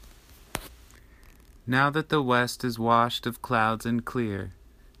Now that the west is washed of clouds and clear,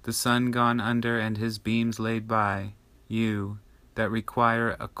 the sun gone under and his beams laid by, you, that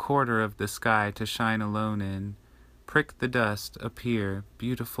require a quarter of the sky to shine alone in, prick the dust, appear,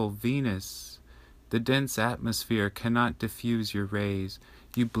 beautiful Venus! The dense atmosphere cannot diffuse your rays,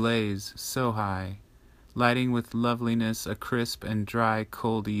 you blaze so high, lighting with loveliness a crisp and dry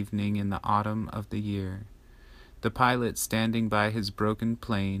cold evening in the autumn of the year. The pilot standing by his broken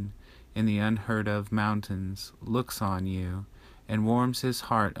plane, in the unheard-of mountains, looks on you, and warms his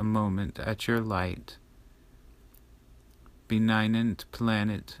heart a moment at your light. Benignant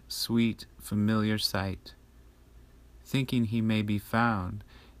planet, sweet, familiar sight. Thinking he may be found,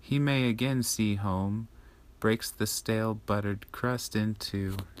 he may again see home, breaks the stale buttered crust in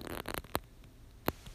two.